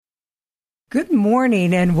Good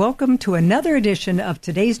morning and welcome to another edition of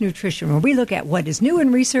Today's Nutrition, where we look at what is new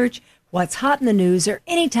in research, what's hot in the news, or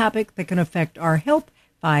any topic that can affect our health,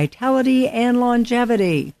 vitality, and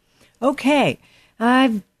longevity. Okay,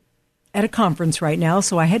 I'm at a conference right now,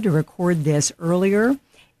 so I had to record this earlier,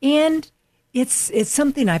 and it's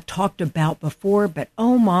something I've talked about before, but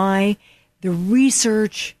oh my, the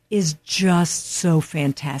research is just so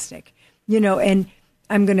fantastic. And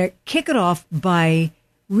I'm going to kick it off by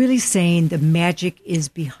really saying the magic is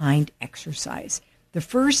behind exercise. The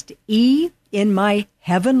first E in my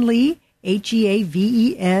heavenly,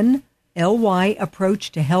 HEAVENLY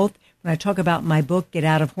approach to health, when I talk about my book, Get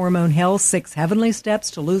Out of Hormone Hell, 6 Heavenly Steps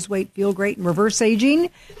to Lose Weight, Feel Great, and Reverse Aging,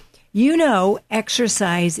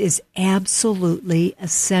 exercise is absolutely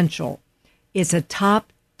essential. It's a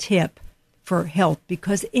top tip for health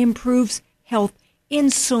because it improves health in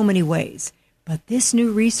so many ways. But this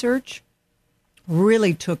new research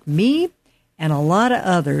really took me and a lot of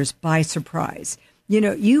others by surprise.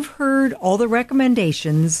 You've heard all the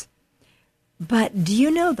recommendations, but do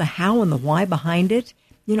you know the how and the why behind it?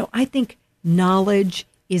 I think knowledge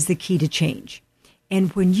is the key to change.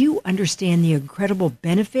 And when you understand the incredible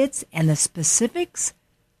benefits and the specifics,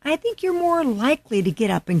 I think you're more likely to get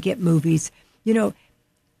up and get movies.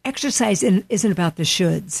 Exercise isn't about the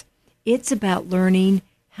shoulds. It's about learning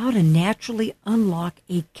how to naturally unlock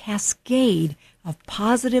a cascade of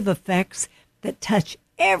positive effects that touch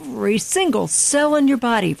every single cell in your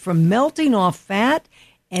body, from melting off fat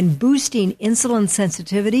and boosting insulin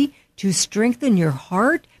sensitivity to strengthen your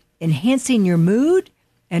heart, enhancing your mood,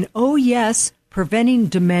 and oh yes, preventing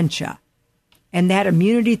dementia. And that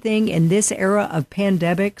immunity thing in this era of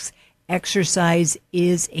pandemics, exercise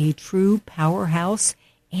is a true powerhouse,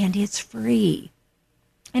 and it's free.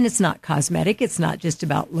 And it's not cosmetic. It's not just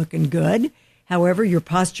about looking good. However, your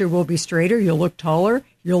posture will be straighter. You'll look taller.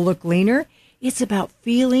 You'll look leaner. It's about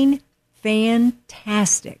feeling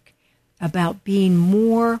fantastic, about being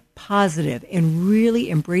more positive and really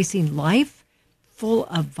embracing life full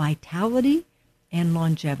of vitality and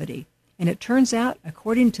longevity. And it turns out,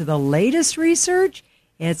 according to the latest research,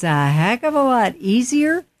 it's a heck of a lot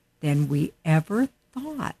easier than we ever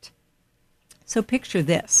thought. So picture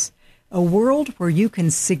this. A world where you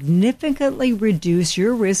can significantly reduce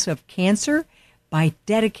your risk of cancer by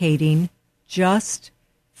dedicating just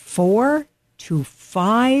 4 to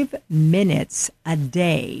 5 minutes a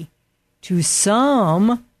day to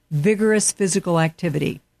some vigorous physical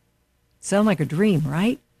activity. Sound like a dream,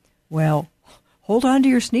 right? Well, hold on to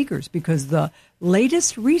your sneakers, because the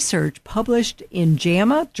latest research published in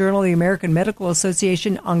JAMA, Journal of the American Medical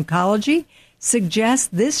Association Oncology, suggests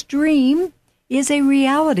this dream is a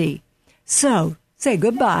reality. So, say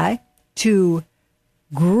goodbye to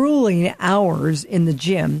grueling hours in the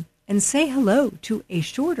gym and say hello to a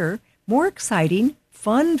shorter, more exciting,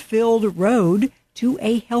 fun-filled road to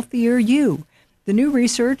a healthier you. The new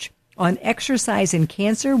research on exercise and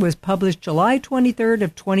cancer was published July 23rd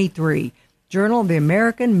of 23, Journal of the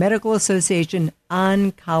American Medical Association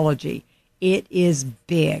Oncology. It is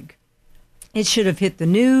big. It should have hit the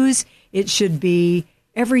news.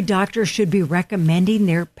 Every doctor should be recommending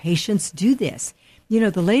their patients do this.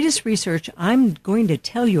 The latest research I'm going to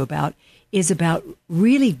tell you about is about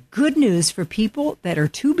really good news for people that are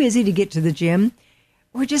too busy to get to the gym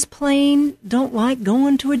or just plain don't like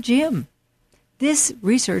going to a gym. This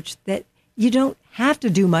research that you don't have to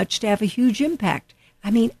do much to have a huge impact.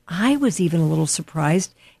 I was even a little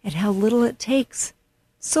surprised at how little it takes,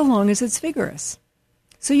 so long as it's vigorous.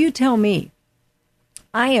 So you tell me.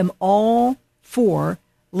 I am all for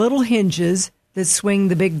little hinges that swing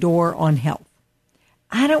the big door on health.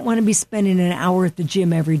 I don't want to be spending an hour at the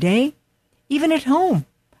gym every day, even at home.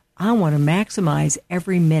 I want to maximize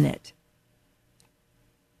every minute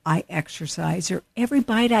I exercise, or every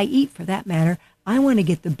bite I eat for that matter. I want to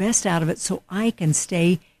get the best out of it so I can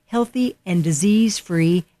stay healthy and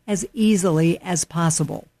disease-free as easily as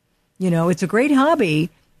possible. It's a great hobby,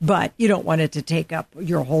 but you don't want it to take up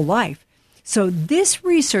your whole life. So this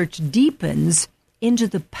research deepens into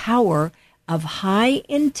the power of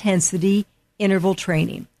high-intensity interval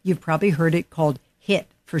training. You've probably heard it called HIIT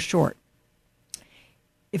for short.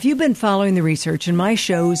 If you've been following the research in my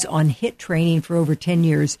shows on HIIT training for over 10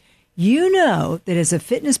 years, you know that as a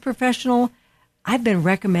fitness professional, I've been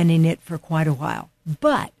recommending it for quite a while.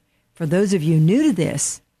 But for those of you new to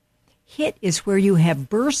this, HIIT is where you have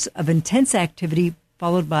bursts of intense activity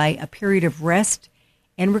followed by a period of rest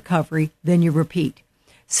and recovery, then you repeat.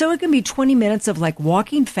 So it can be 20 minutes of like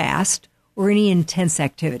walking fast or any intense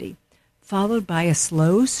activity, followed by a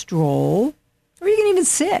slow stroll, or you can even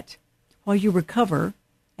sit while you recover,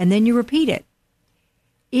 and then you repeat it.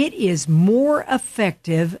 It is more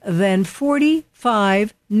effective than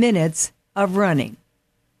 45 minutes of running.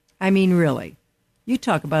 I mean, really. You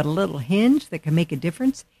talk about a little hinge that can make a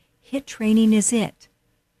difference. HIIT training is it.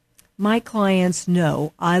 My clients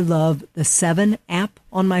know I love the 7 app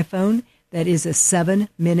on my phone. That is a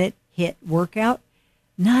 7-minute HIIT workout.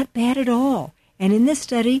 Not bad at all. And in this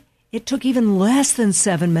study, it took even less than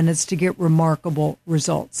 7 minutes to get remarkable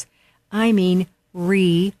results. I mean,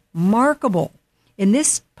 remarkable. In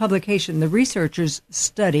this publication, the researchers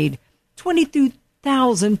studied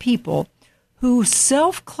 22,000 people who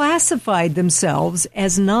self-classified themselves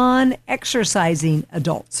as non-exercising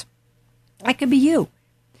adults. That could be you.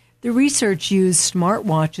 The research used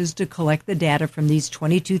smartwatches to collect the data from these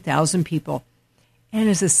 22,000 people. And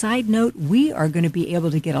as a side note, we are going to be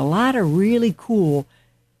able to get a lot of really cool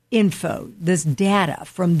info, this data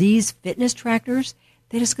from these fitness trackers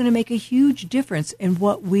that is going to make a huge difference in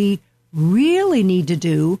what we really need to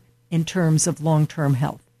do in terms of long-term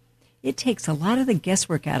health. It takes a lot of the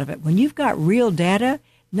guesswork out of it when you've got real data,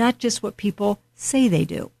 not just what people say they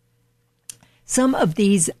do. Some of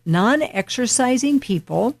these non-exercising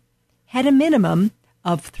people had a minimum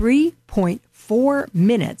of 3.4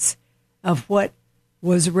 minutes of what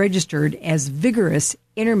was registered as vigorous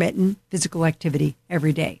intermittent physical activity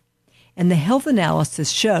every day. And the health analysis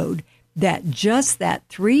showed that just that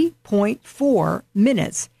 3.4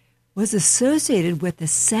 minutes was associated with a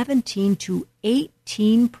 17 to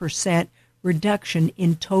 18% reduction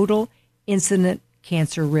in total incident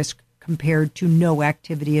cancer risk compared to no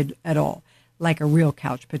activity at all, like a real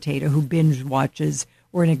couch potato who binge watches,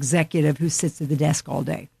 or an executive who sits at the desk all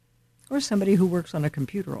day, or somebody who works on a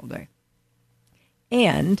computer all day.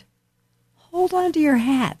 And hold on to your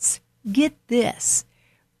hats. Get this.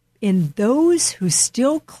 In those who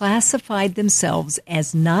still classified themselves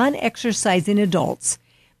as non-exercising adults,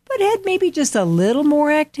 but had maybe just a little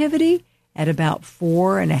more activity at about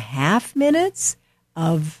 4.5 minutes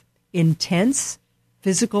of intense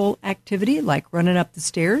physical activity, like running up the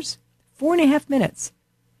stairs, 4.5 minutes.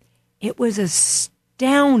 It was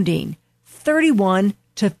astounding 31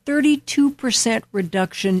 to 32%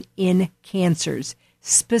 reduction in cancers,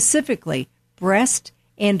 specifically breast,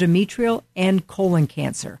 endometrial, and colon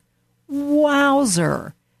cancer.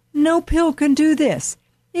 Wowzer. No pill can do this.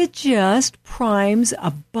 It just primes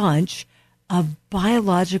a bunch of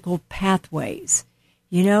biological pathways.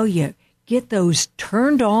 You know, you get those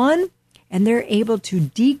turned on, and they're able to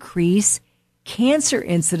decrease cancer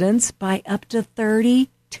incidence by up to 32%.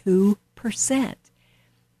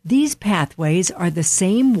 These pathways are the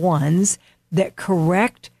same ones that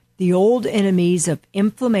correct the old enemies of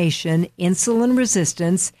inflammation, insulin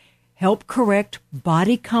resistance, help correct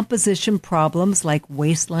body composition problems like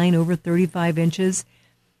waistline over 35 inches.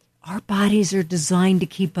 Our bodies are designed to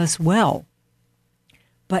keep us well.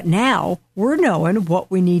 But now we're knowing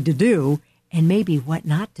what we need to do and maybe what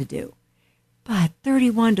not to do. But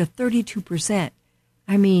 31 to 32%.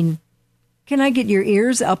 I mean, can I get your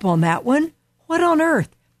ears up on that one? What on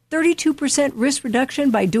earth? 32% risk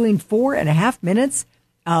reduction by doing 4.5 minutes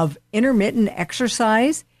of intermittent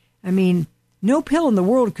exercise? I mean, no pill in the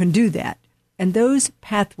world can do that. And those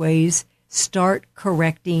pathways start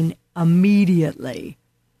correcting immediately.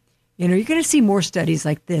 You know, you're going to see more studies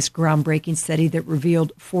like this groundbreaking study that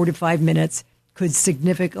revealed 4 to 5 minutes could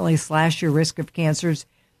significantly slash your risk of cancers.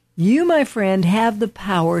 You, my friend, have the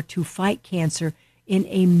power to fight cancer in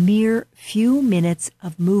a mere few minutes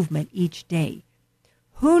of movement each day.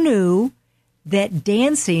 Who knew that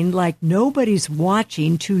dancing like nobody's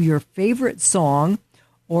watching to your favorite song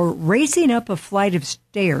or racing up a flight of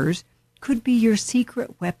stairs could be your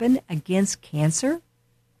secret weapon against cancer?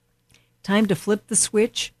 Time to flip the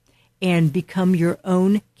switch and become your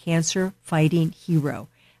own cancer-fighting hero.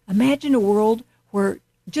 Imagine a world where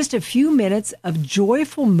just a few minutes of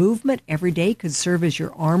joyful movement every day could serve as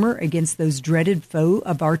your armor against those dreaded foe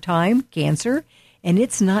of our time, cancer. And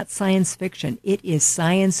it's not science fiction. It is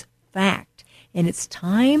science fact. And it's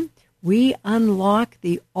time we unlock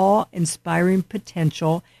the awe-inspiring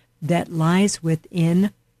potential that lies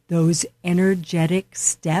within those energetic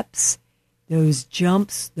steps, those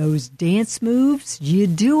jumps, those dance moves. You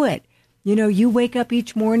do it. You know, you wake up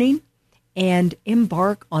each morning and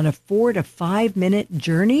embark on a 4 to 5 minute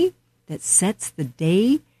journey that sets the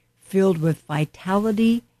day filled with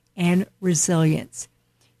vitality and resilience.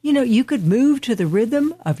 You know, you could move to the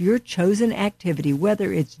rhythm of your chosen activity,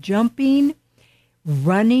 whether it's jumping,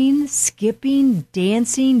 running, skipping,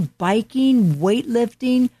 dancing, biking,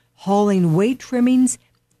 weightlifting, hauling weight trimmings,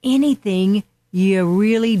 anything you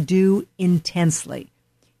really do intensely.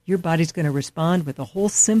 Your body's going to respond with a whole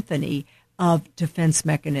symphony of defense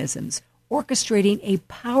mechanisms. orchestrating a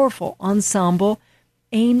powerful ensemble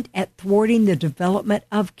aimed at thwarting the development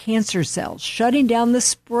of cancer cells, shutting down the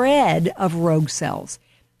spread of rogue cells.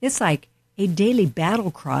 It's like a daily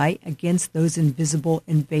battle cry against those invisible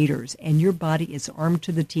invaders, and your body is armed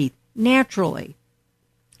to the teeth naturally.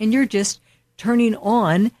 And you're just turning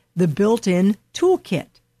on the built-in toolkit.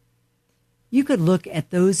 You could look at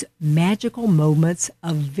those magical moments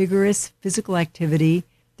of vigorous physical activity.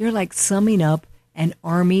 They're like summing up an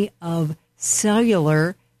army of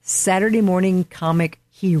cellular Saturday morning comic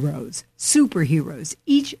heroes, superheroes,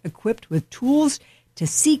 each equipped with tools to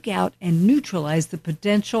seek out and neutralize the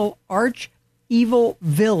potential arch-evil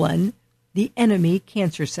villain, the enemy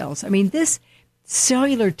cancer cells. I mean, this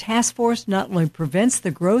cellular task force not only prevents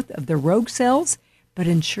the growth of the rogue cells, but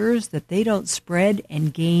ensures that they don't spread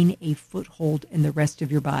and gain a foothold in the rest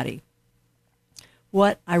of your body.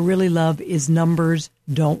 What I really love is numbers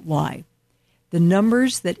don't lie. The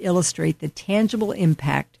numbers that illustrate the tangible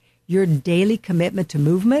impact your daily commitment to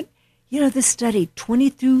movement. This study,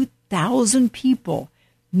 22,000 people,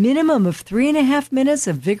 minimum of 3.5 minutes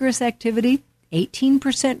of vigorous activity,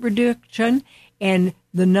 18% reduction, and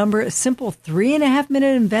the number, a simple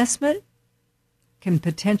 3.5-minute investment can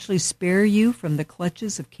potentially spare you from the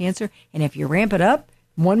clutches of cancer. And if you ramp it up,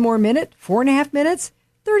 1 more minute, 4.5 minutes,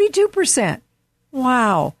 32%.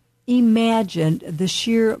 Wow. Imagine the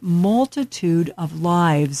sheer multitude of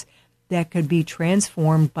lives that could be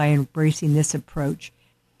transformed by embracing this approach.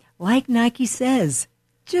 Like Nike says,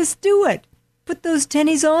 just do it. Put those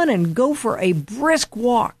tennies on and go for a brisk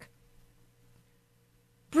walk.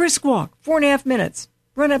 Brisk walk, 4.5 minutes.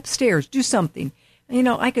 Run upstairs, do something.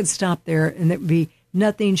 I could stop there and it would be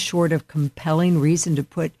nothing short of compelling reason to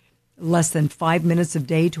put less than 5 minutes a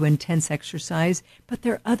day to intense exercise. But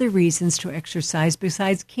there are other reasons to exercise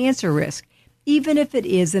besides cancer risk, even if it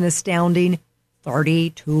is an astounding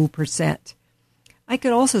 32%. I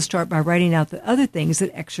could also start by writing out the other things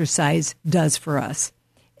that exercise does for us.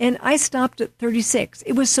 And I stopped at 36.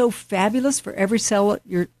 It was so fabulous for every cell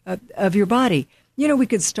of your body. We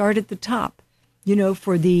could start at the top,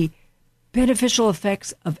 for the beneficial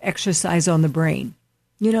effects of exercise on the brain.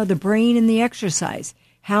 The brain and the exercise,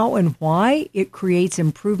 how and why it creates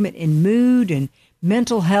improvement in mood and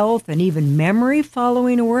mental health and even memory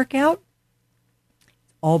following a workout.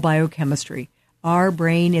 All biochemistry. Our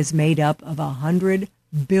brain is made up of 100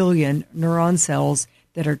 billion neuron cells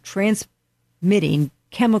that are transmitting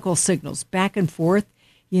chemical signals back and forth,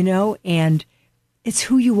 and it's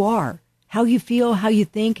who you are, how you feel, how you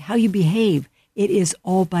think, how you behave. It is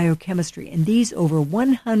all biochemistry. And these over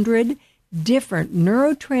 100 different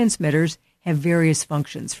neurotransmitters have various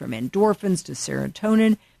functions, from endorphins to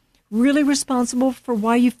serotonin, really responsible for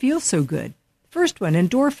why you feel so good. First one,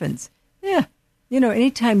 endorphins.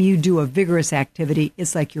 Anytime you do a vigorous activity,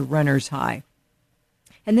 it's like your runner's high.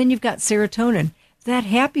 And then you've got serotonin, that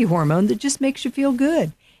happy hormone that just makes you feel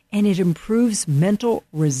good. And it improves mental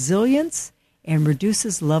resilience and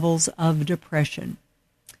reduces levels of depression.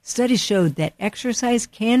 Studies showed that exercise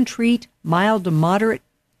can treat mild to moderate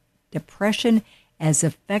depression as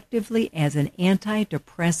effectively as an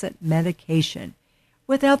antidepressant medication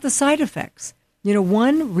without the side effects.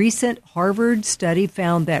 One recent Harvard study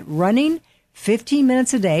found that running 15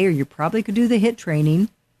 minutes a day, or you probably could do the HIIT training,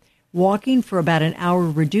 walking for about an hour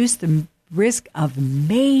reduced the risk of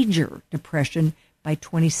major depression by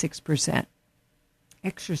 26%.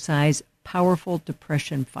 Exercise, powerful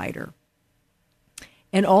depression fighter.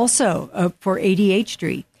 And also for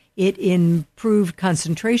ADHD, it improved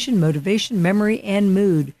concentration, motivation, memory, and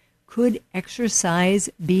mood. Could exercise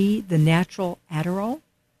be the natural Adderall?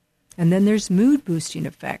 And then there's mood boosting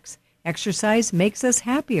effects. Exercise makes us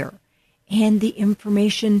happier. And the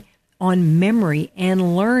information on memory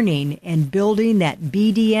and learning and building that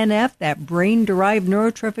BDNF, that brain-derived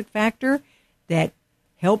neurotrophic factor that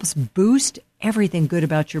helps boost everything good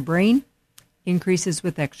about your brain, increases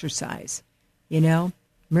with exercise.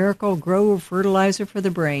 Miracle grow fertilizer for the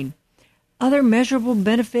brain. Other measurable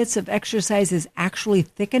benefits of exercise is actually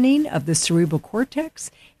thickening of the cerebral cortex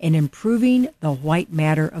and improving the white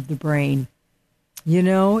matter of the brain.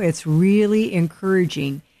 It's really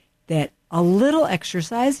encouraging that a little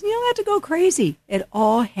exercise, you don't have to go crazy. It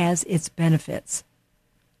all has its benefits.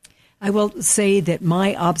 I will say that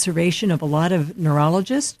my observation of a lot of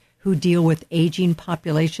neurologists who deal with aging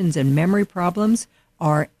populations and memory problems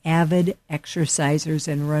are avid exercisers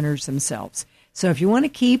and runners themselves. So if you want to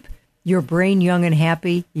keep your brain young and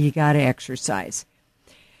happy, you got to exercise.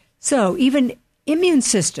 So even immune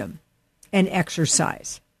system and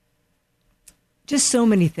exercise. Just so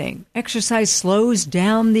many things. Exercise slows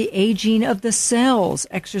down the aging of the cells.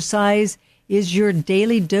 Exercise is your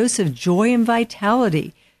daily dose of joy and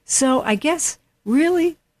vitality. So I guess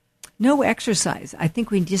really no exercise. I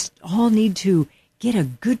think we just all need to get a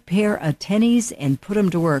good pair of tennies and put them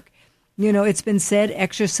to work. You know, it's been said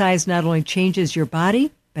exercise not only changes your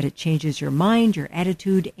body, but it changes your mind, your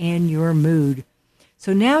attitude, and your mood.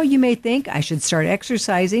 So now you may think I should start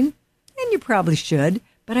exercising, and you probably should,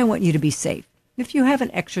 but I want you to be safe. If you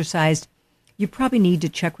haven't exercised, you probably need to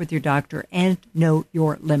check with your doctor and know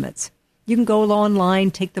your limits. You can go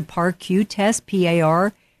online, take the PAR-Q test,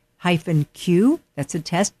 PAR-Q. That's a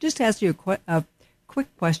test. Just ask you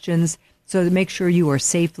quick questions so to make sure you are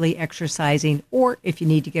safely exercising, or if you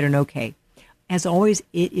need to get an okay. As always,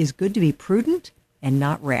 it is good to be prudent and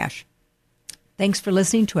not rash. Thanks for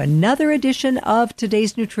listening to another edition of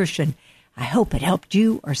Today's Nutrition. I hope it helped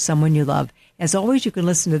you or someone you love. As always, you can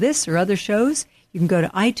listen to this or other shows. You can go to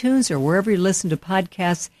iTunes or wherever you listen to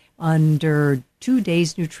podcasts under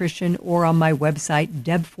Today's Nutrition or on my website,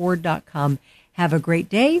 debford.com. Have a great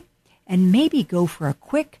day, and maybe go for a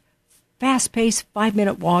quick, fast-paced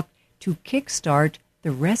 5-minute walk to kickstart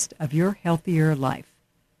the rest of your healthier life.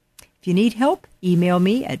 If you need help, email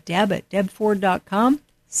me at deb@debford.com.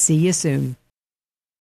 See you soon.